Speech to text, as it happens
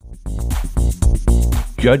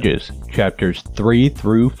Judges, chapters 3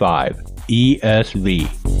 through 5, ESV.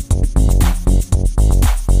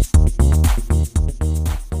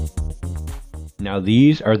 Now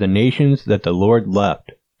these are the nations that the Lord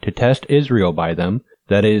left, to test Israel by them,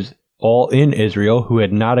 that is, all in Israel who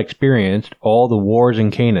had not experienced all the wars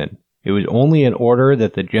in Canaan. It was only in order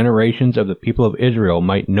that the generations of the people of Israel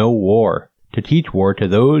might know war, to teach war to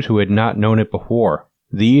those who had not known it before.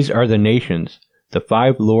 These are the nations, the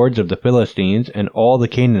 5 lords of the Philistines, and all the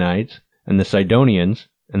Canaanites, and the Sidonians,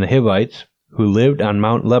 and the Hivites, who lived on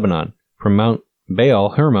Mount Lebanon, from Mount Baal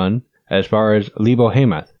Hermon as far as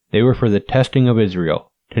Lebo-Hamath. They were for the testing of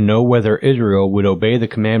Israel, to know whether Israel would obey the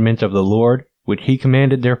commandments of the Lord, which he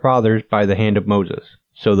commanded their fathers by the hand of Moses.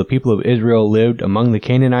 So the people of Israel lived among the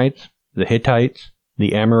Canaanites, the Hittites,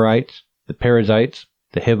 the Amorites, the Perizzites,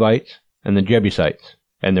 the Hivites, and the Jebusites.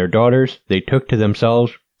 And their daughters they took to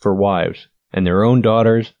themselves for wives, and their own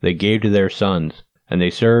daughters they gave to their sons, and they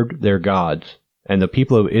served their gods. And the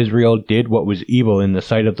people of Israel did what was evil in the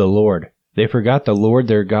sight of the Lord. They forgot the Lord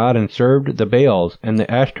their God and served the Baals and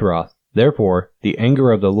the Ashtaroth. Therefore the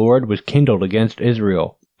anger of the Lord was kindled against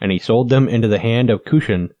Israel, and he sold them into the hand of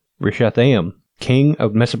Cushan-Rishathaim, king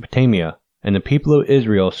of Mesopotamia. And the people of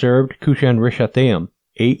Israel served Cushan-Rishathaim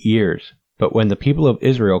 8 years. But when the people of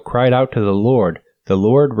Israel cried out to the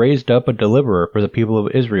Lord raised up a deliverer for the people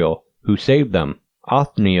of Israel, who saved them,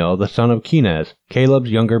 Othniel the son of Kenaz, Caleb's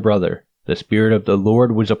younger brother. The Spirit of the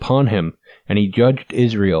Lord was upon him, and he judged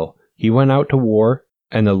Israel. He went out to war,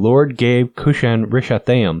 and the Lord gave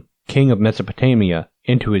Cushan-Rishathaim, king of Mesopotamia,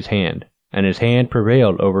 into his hand, and his hand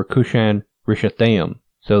prevailed over Cushan-Rishathaim.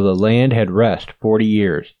 So the land had rest 40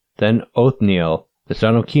 years. Then Othniel the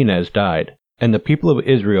son of Kenaz died. And the people of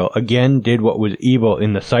Israel again did what was evil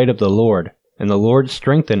in the sight of the Lord. And the Lord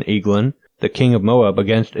strengthened Eglon, the king of Moab,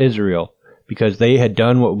 against Israel, because they had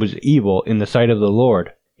done what was evil in the sight of the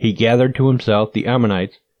Lord. He gathered to himself the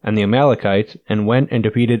Ammonites and the Amalekites, and went and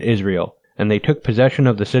defeated Israel. And they took possession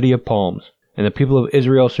of the city of palms. And the people of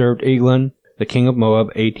Israel served Eglon, the king of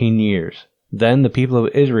Moab, 18 years. Then the people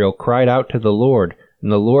of Israel cried out to the Lord,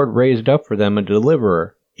 and the Lord raised up for them a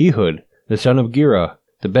deliverer, Ehud, the son of Gera,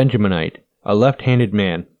 the Benjaminite, a left-handed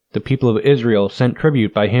man. The people of Israel sent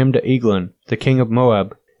tribute by him to Eglon, the king of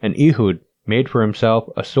Moab, and Ehud made for himself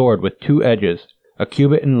a sword with 2 edges, a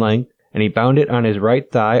cubit in length, and he bound it on his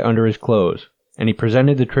right thigh under his clothes. And he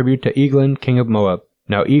presented the tribute to Eglon, king of Moab.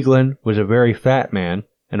 Now Eglon was a very fat man,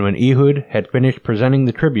 and when Ehud had finished presenting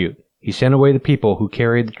the tribute, he sent away the people who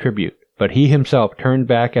carried the tribute. But he himself turned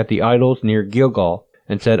back at the idols near Gilgal,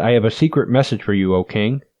 and said, I have a secret message for you, O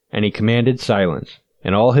king. And he commanded silence.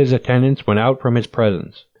 And all his attendants went out from his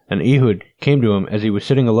presence. And Ehud came to him as he was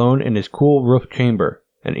sitting alone in his cool roof chamber.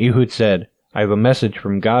 And Ehud said, I have a message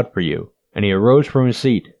from God for you. And he arose from his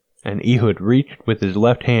seat. And Ehud reached with his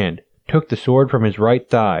left hand, took the sword from his right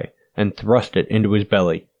thigh, and thrust it into his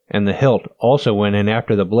belly. And the hilt also went in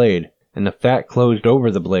after the blade, and the fat closed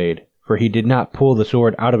over the blade, for he did not pull the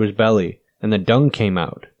sword out of his belly, and the dung came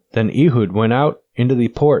out. Then Ehud went out into the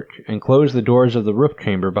porch, and closed the doors of the roof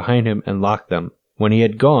chamber behind him, and locked them. When he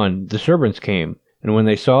had gone, the servants came, and when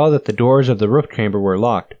they saw that the doors of the roof chamber were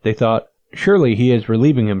locked, they thought, Surely he is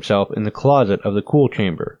relieving himself in the closet of the cool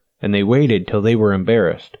chamber. And they waited till they were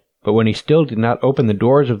embarrassed. But when he still did not open the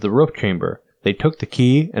doors of the roof chamber, they took the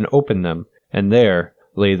key and opened them, and there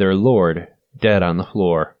lay their lord, dead on the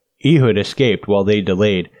floor. Ehud escaped while they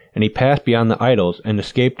delayed, and he passed beyond the idols and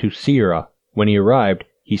escaped to Seirah. When he arrived,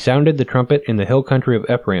 he sounded the trumpet in the hill country of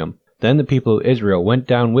Ephraim. Then the people of Israel went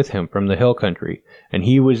down with him from the hill country, and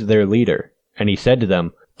he was their leader. And he said to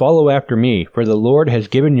them, Follow after me, for the Lord has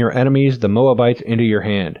given your enemies the Moabites into your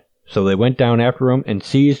hand. So they went down after him, and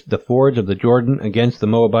seized the fords of the Jordan against the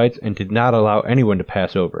Moabites, and did not allow anyone to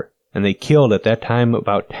pass over. And they killed at that time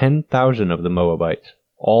about 10,000 of the Moabites,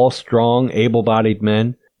 all strong, able-bodied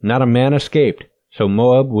men. Not a man escaped. So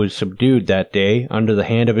Moab was subdued that day under the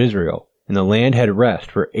hand of Israel, and the land had rest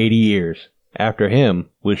for 80 years. After him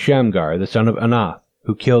was Shamgar the son of Anath,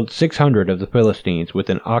 who killed 600 of the Philistines with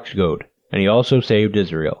an ox goad, and he also saved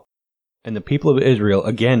Israel. And the people of Israel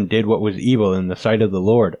again did what was evil in the sight of the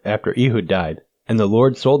Lord after Ehud died. And the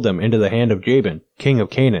Lord sold them into the hand of Jabin, king of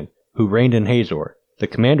Canaan, who reigned in Hazor. The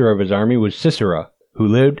commander of his army was Sisera, who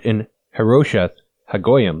lived in Harosheth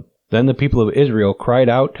Hagoyim. Then the people of Israel cried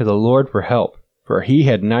out to the Lord for help, for he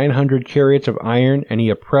had 900 chariots of iron, and he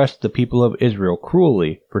oppressed the people of Israel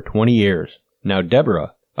cruelly for 20 years. Now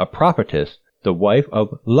Deborah, a prophetess, the wife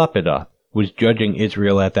of Lapidoth, was judging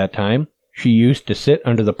Israel at that time. She used to sit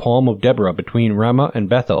under the palm of Deborah between Ramah and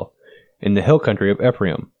Bethel, in the hill country of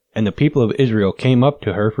Ephraim. And the people of Israel came up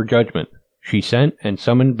to her for judgment. She sent and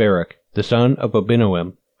summoned Barak, the son of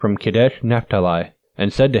Abinoam, from Kadesh Naphtali,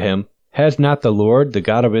 and said to him, Has not the Lord, the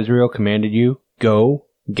God of Israel, commanded you, Go,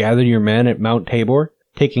 gather your men at Mount Tabor,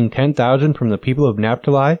 taking 10,000 from the people of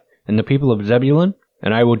Naphtali and the people of Zebulun?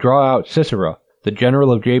 And I will draw out Sisera, the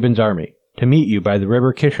general of Jabin's army, to meet you by the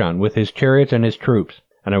river Kishon with his chariots and his troops,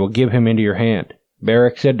 and I will give him into your hand.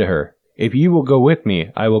 Barak said to her, If you will go with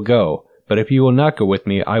me, I will go, but if you will not go with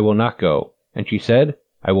me, I will not go. And she said,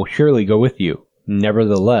 I will surely go with you.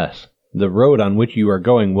 Nevertheless, the road on which you are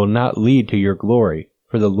going will not lead to your glory,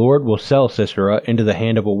 for the Lord will sell Sisera into the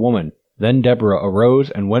hand of a woman. Then Deborah arose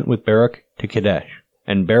and went with Barak to Kadesh.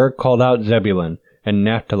 And Barak called out Zebulun and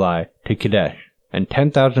Naphtali to Kadesh. And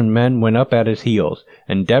 10,000 men went up at his heels,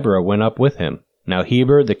 and Deborah went up with him. Now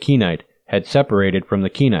Heber the Kenite had separated from the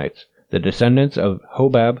Kenites, the descendants of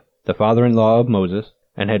Hobab, the father-in-law of Moses,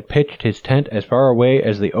 and had pitched his tent as far away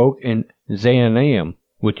as the oak in Zaanaim,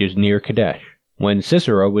 which is near Kadesh. When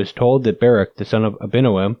Sisera was told that Barak the son of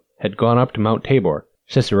Abinoam had gone up to Mount Tabor,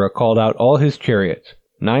 Sisera called out all his chariots,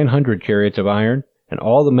 900 chariots of iron, and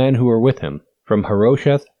all the men who were with him, from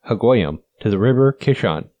Harosheth Hagoyim to the river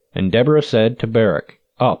Kishon. And Deborah said to Barak,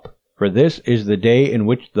 Up, for this is the day in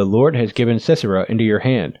which the Lord has given Sisera into your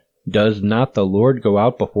hand. Does not the Lord go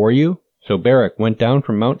out before you? So Barak went down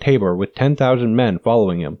from Mount Tabor with 10,000 men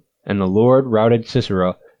following him. And the Lord routed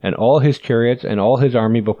Sisera and all his chariots and all his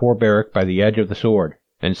army before Barak by the edge of the sword.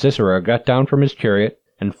 And Sisera got down from his chariot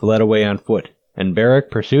and fled away on foot. And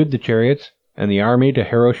Barak pursued the chariots and the army to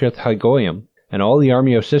Harosheth Hagoyim. And all the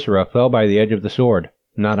army of Sisera fell by the edge of the sword.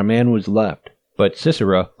 Not a man was left. But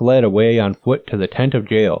Sisera fled away on foot to the tent of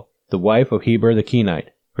Jael, the wife of Heber the Kenite,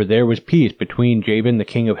 for there was peace between Jabin the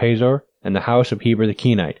king of Hazor and the house of Heber the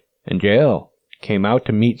Kenite. And Jael came out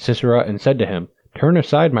to meet Sisera and said to him, Turn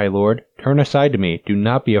aside, my lord, turn aside to me, do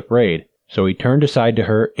not be afraid. So he turned aside to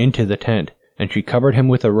her into the tent, and she covered him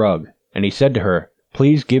with a rug. And he said to her,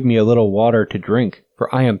 Please give me a little water to drink,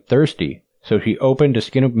 for I am thirsty. So she opened a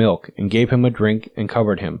skin of milk, and gave him a drink, and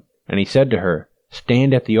covered him. And he said to her,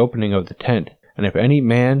 Stand at the opening of the tent, and if any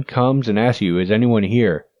man comes and asks you, Is anyone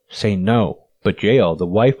here? Say no. But Jael, the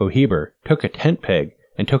wife of Heber, took a tent peg,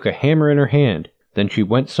 and took a hammer in her hand. Then she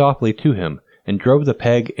went softly to him, and drove the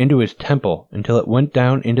peg into his temple, until it went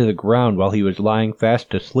down into the ground while he was lying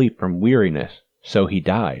fast asleep from weariness. So he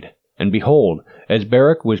died. And behold, as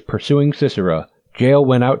Barak was pursuing Sisera, Jael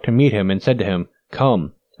went out to meet him, and said to him,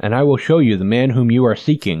 Come, and I will show you the man whom you are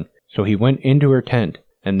seeking. So he went into her tent,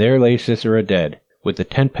 and there lay Sisera dead, with the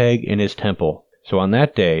tent peg in his temple. So on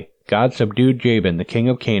that day God subdued Jabin the king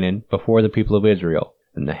of Canaan before the people of Israel,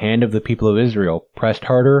 and the hand of the people of Israel pressed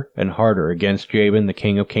harder and harder against Jabin the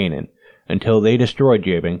king of Canaan, until they destroyed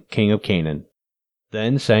Jabin king of Canaan.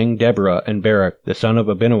 Then sang Deborah and Barak the son of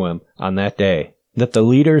Abinoam on that day, that the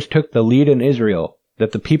leaders took the lead in Israel,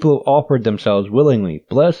 that the people offered themselves willingly.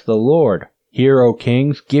 Bless the Lord. Hear, O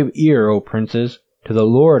kings, give ear, O princes. To the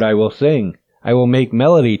Lord I will sing. I will make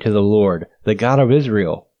melody to the Lord, the God of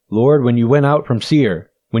Israel. Lord, when you went out from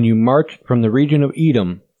Seir, when you marched from the region of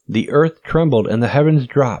Edom, the earth trembled and the heavens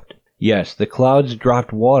dropped. Yes, the clouds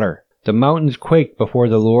dropped water. The mountains quaked before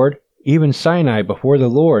the Lord, even Sinai before the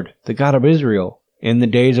Lord, the God of Israel. In the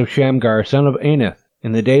days of Shamgar, son of Anath,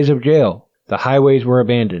 in the days of Jael, the highways were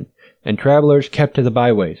abandoned, and travelers kept to the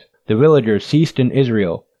byways. The villagers ceased in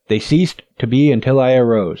Israel. They ceased to be until I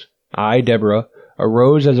arose. I, Deborah,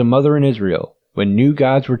 arose as a mother in Israel. When new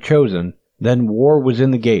gods were chosen, then war was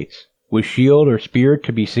in the gates. Was shield or spear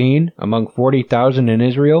to be seen among 40,000 in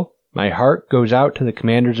Israel? My heart goes out to the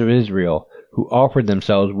commanders of Israel, who offered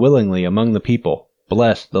themselves willingly among the people.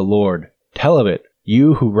 Bless the Lord. Tell of it,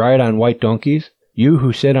 you who ride on white donkeys, you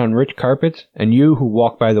who sit on rich carpets, and you who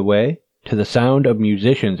walk by the way, to the sound of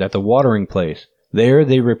musicians at the watering place. There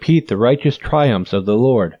they repeat the righteous triumphs of the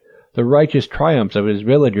Lord, the righteous triumphs of his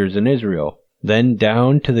villagers in Israel. Then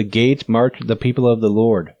down to the gates marched the people of the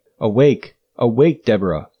Lord. Awake, awake,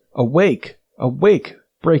 Deborah! Awake, awake!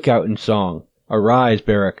 Break out in song. Arise,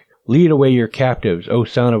 Barak! Lead away your captives, O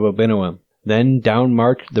son of Abinoam. Then down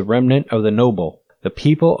marched the remnant of the noble. The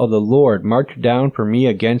people of the Lord marched down for me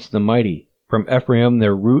against the mighty. From Ephraim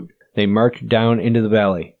their root they marched down into the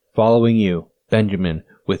valley, following you, Benjamin,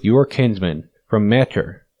 with your kinsmen. From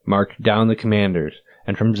Machir marched down the commanders,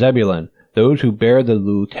 and from Zebulun those who bear the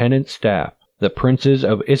lieutenant's staff. The princes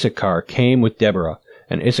of Issachar came with Deborah,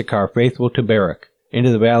 and Issachar faithful to Barak.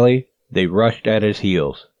 Into the valley they rushed at his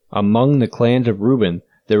heels. Among the clans of Reuben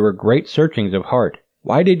there were great searchings of heart.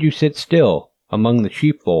 Why did you sit still among the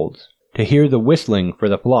sheepfolds, to hear the whistling for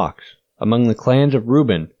the flocks? Among the clans of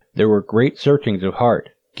Reuben there were great searchings of heart.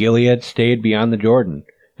 Gilead stayed beyond the Jordan.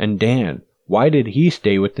 And Dan, why did he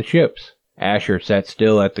stay with the ships? Asher sat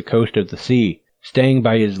still at the coast of the sea, staying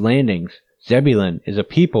by his landings. Zebulun is a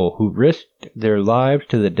people who risked their lives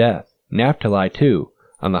to the death. Naphtali, too,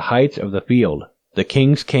 on the heights of the field. The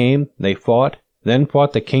kings came, they fought, then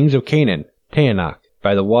fought the kings of Canaan, Taanach,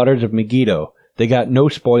 by the waters of Megiddo. They got no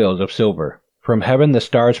spoils of silver. From heaven the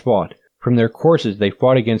stars fought. From their courses they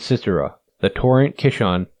fought against Sisera. The torrent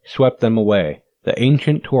Kishon swept them away. The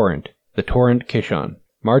ancient torrent, the torrent Kishon.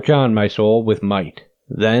 March on, my soul, with might.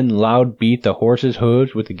 Then loud beat the horses'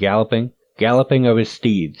 hooves with the galloping of his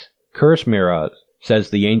steeds. Curse Meroz, says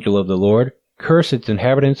the angel of the Lord. Curse its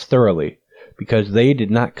inhabitants thoroughly, because they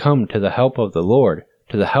did not come to the help of the Lord,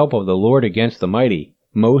 to the help of the Lord against the mighty.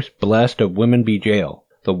 Most blessed of women be Jael,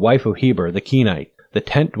 the wife of Heber the Kenite, the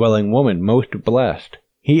tent-dwelling woman most blessed.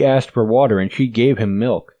 He asked for water, and she gave him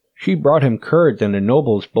milk. She brought him curds and a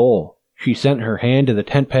noble's bowl. She sent her hand to the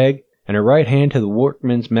tent peg, and her right hand to the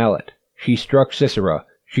workman's mallet. She struck Sisera.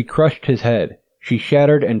 She crushed his head. She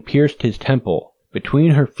shattered and pierced his temple.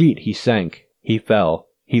 Between her feet he sank. He fell.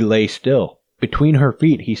 He lay still. Between her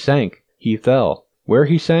feet he sank. He fell. Where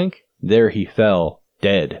he sank, there he fell,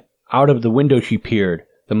 dead. Out of the window she peered.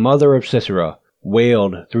 The mother of Sisera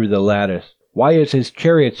wailed through the lattice. Why is his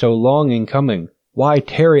chariot so long in coming? Why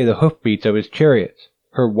tarry the hoofbeats of his chariots?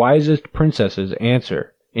 Her wisest princesses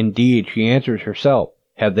answer. Indeed, she answers herself.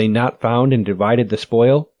 Have they not found and divided the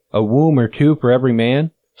spoil? A womb or two for every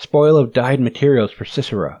man? Spoil of dyed materials for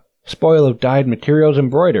Sisera. Spoil of dyed materials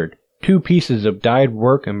embroidered. 2 pieces of dyed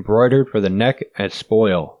work embroidered for the neck as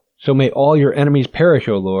spoil. So may all your enemies perish,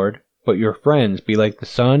 O Lord, but your friends be like the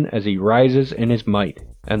sun as he rises in his might.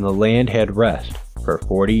 And the land had rest for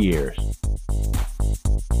 40 years.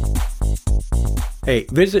 Hey,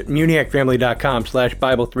 visit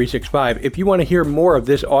MuniacFamily.com/Bible365 if you want to hear more of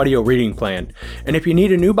this audio reading plan. And if you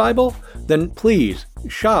need a new Bible, then please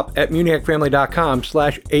shop at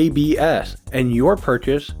MuniacFamily.com/ABS, and your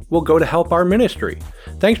purchase will go to help our ministry.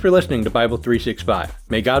 Thanks for listening to Bible 365.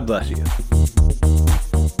 May God bless you.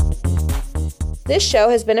 This show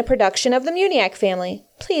has been a production of the Muniac family.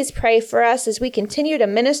 Please pray for us as we continue to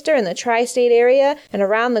minister in the tri-state area and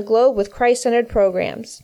around the globe with Christ-centered programs.